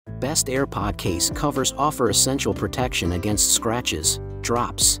Best AirPod case covers offer essential protection against scratches,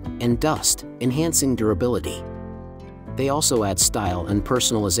 drops, and dust, enhancing durability. They also add style and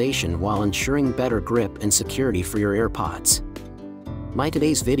personalization while ensuring better grip and security for your AirPods. My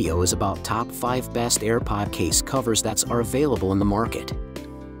today's video is about top 5 best AirPod case covers that are available in the market.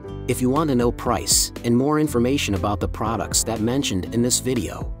 If you want to know price and more information about the products that mentioned in this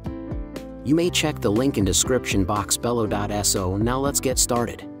video, you may check the link in description box below.so. Now let's get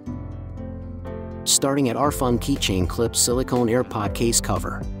started. Starting at AirPhone Keychain Clip Silicone AirPod Case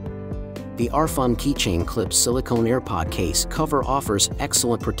Cover. The AirPhone Keychain Clip Silicone AirPod Case Cover offers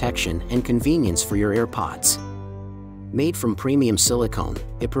excellent protection and convenience for your AirPods. Made from premium silicone,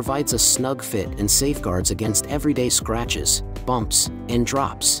 it provides a snug fit and safeguards against everyday scratches, bumps, and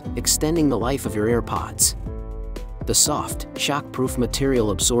drops, extending the life of your AirPods. The soft, shock-proof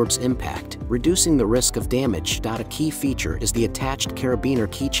material absorbs impact, reducing the risk of damage. A key feature is the attached carabiner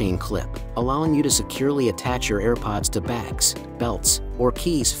keychain clip, allowing you to securely attach your AirPods to bags, belts, or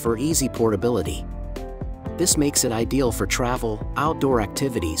keys for easy portability. This makes it ideal for travel, outdoor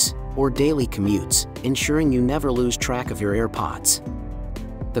activities, or daily commutes, ensuring you never lose track of your AirPods.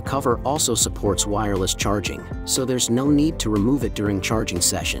 The cover also supports wireless charging, so there's no need to remove it during charging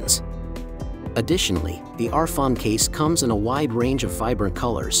sessions. Additionally, the AirPhone case comes in a wide range of vibrant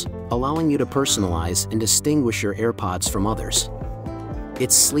colors, allowing you to personalize and distinguish your AirPods from others.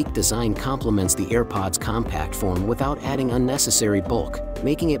 Its sleek design complements the AirPods' compact form without adding unnecessary bulk,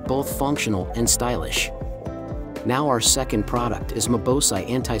 making it both functional and stylish. Now our second product is Mobosai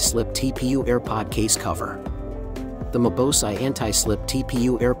Anti-Slip TPU AirPod Case Cover. The Mobosai Anti-Slip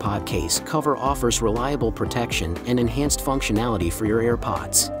TPU AirPod Case Cover offers reliable protection and enhanced functionality for your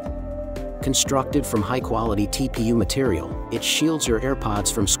AirPods. Constructed from high-quality TPU material, it shields your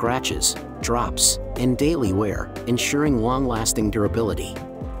AirPods from scratches, drops, and daily wear, ensuring long-lasting durability.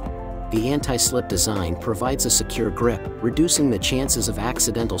 The anti-slip design provides a secure grip, reducing the chances of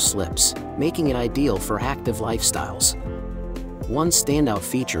accidental slips, making it ideal for active lifestyles. One standout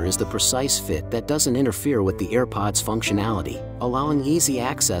feature is the precise fit that doesn't interfere with the AirPods' functionality, allowing easy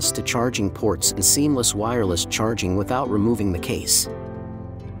access to charging ports and seamless wireless charging without removing the case.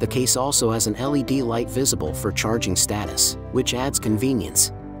 The case also has an LED light visible for charging status, which adds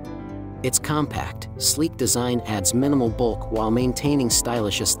convenience. Its compact, sleek design adds minimal bulk while maintaining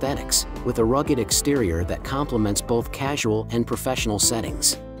stylish aesthetics, with a rugged exterior that complements both casual and professional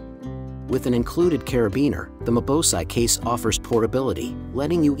settings. With an included carabiner, the Mobosai case offers portability,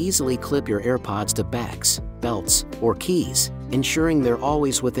 letting you easily clip your AirPods to bags, belts, or keys, ensuring they're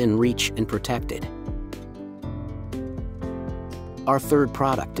always within reach and protected. Our third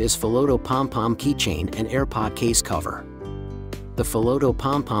product is Filoto Pom-Pom Keychain and AirPod Case Cover. The Filoto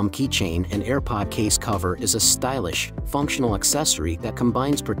Pom-Pom Keychain and AirPod Case Cover is a stylish, functional accessory that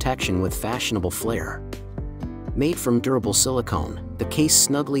combines protection with fashionable flair. Made from durable silicone, the case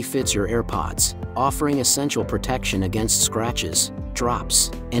snugly fits your AirPods, offering essential protection against scratches,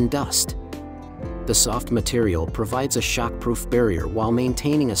 drops, and dust. The soft material provides a shock-proof barrier while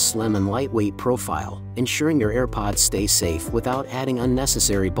maintaining a slim and lightweight profile, ensuring your AirPods stay safe without adding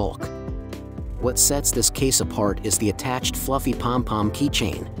unnecessary bulk. What sets this case apart is the attached fluffy pom-pom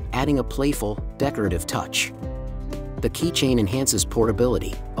keychain, adding a playful, decorative touch. The keychain enhances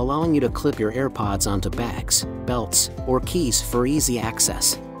portability, allowing you to clip your AirPods onto bags, belts, or keys for easy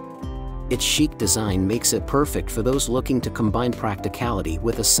access. Its chic design makes it perfect for those looking to combine practicality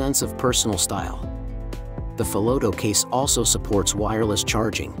with a sense of personal style. The Filoto case also supports wireless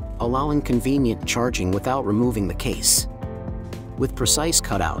charging, allowing convenient charging without removing the case. With precise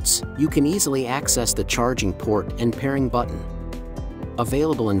cutouts, you can easily access the charging port and pairing button.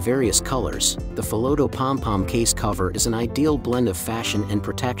 Available in various colors, the Filoto Pom-Pom Case Cover is an ideal blend of fashion and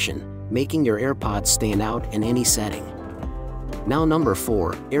protection, making your AirPods stand out in any setting. Now number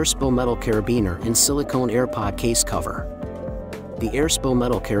 4, AirSpo Metal Carabiner and Silicone AirPod Case Cover. The AirSpo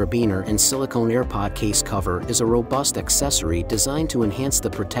Metal Carabiner and Silicone AirPod Case Cover is a robust accessory designed to enhance the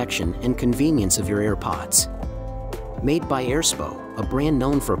protection and convenience of your AirPods. Made by AirSpo, a brand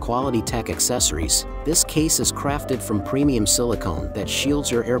known for quality tech accessories, this case is crafted from premium silicone that shields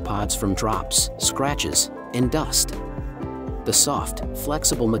your AirPods from drops, scratches, and dust. The soft,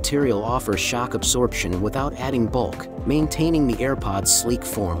 flexible material offers shock absorption without adding bulk, maintaining the AirPods' sleek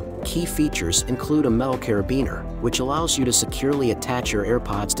form. Key features include a metal carabiner, which allows you to securely attach your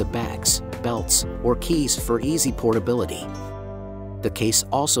AirPods to bags, belts, or keys for easy portability. The case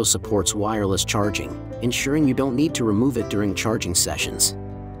also supports wireless charging, ensuring you don't need to remove it during charging sessions.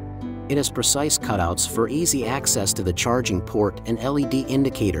 It has precise cutouts for easy access to the charging port and LED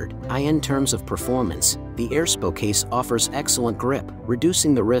indicator. In terms of performance, the AirPod case offers excellent grip,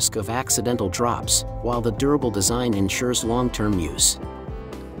 reducing the risk of accidental drops, while the durable design ensures long-term use.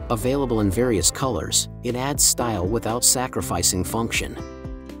 Available in various colors, it adds style without sacrificing function.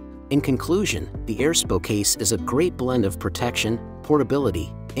 In conclusion, the AirPod case is a great blend of protection,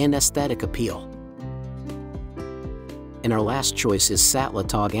 portability, and aesthetic appeal. And our last choice is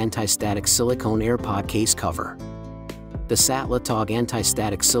Satlatog Anti-Static Silicone AirPod Case Cover. The Satlatog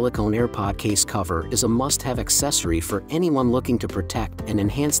Anti-Static Silicone AirPod Case Cover is a must-have accessory for anyone looking to protect and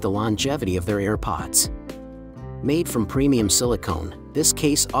enhance the longevity of their AirPods. Made from premium silicone, this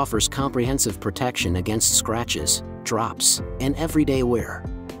case offers comprehensive protection against scratches, drops, and everyday wear.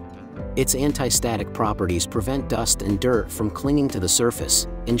 Its anti-static properties prevent dust and dirt from clinging to the surface,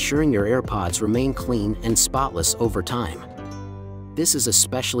 ensuring your AirPods remain clean and spotless over time. This is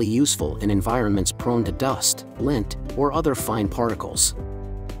especially useful in environments prone to dust, lint, or other fine particles.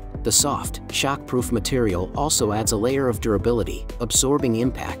 The soft, shock-proof material also adds a layer of durability, absorbing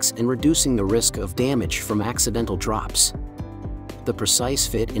impacts and reducing the risk of damage from accidental drops. The precise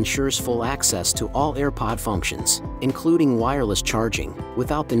fit ensures full access to all AirPod functions, including wireless charging,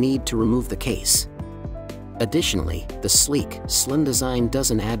 without the need to remove the case. Additionally, the sleek, slim design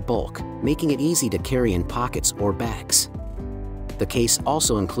doesn't add bulk, making it easy to carry in pockets or bags. The case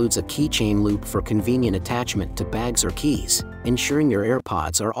also includes a keychain loop for convenient attachment to bags or keys, ensuring your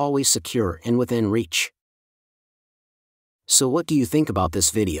AirPods are always secure and within reach. So what do you think about this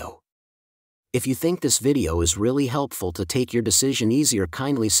video? If you think this video is really helpful to take your decision easier,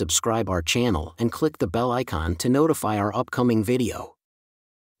 kindly subscribe our channel and click the bell icon to notify our upcoming video.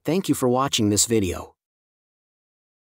 Thank you for watching this video.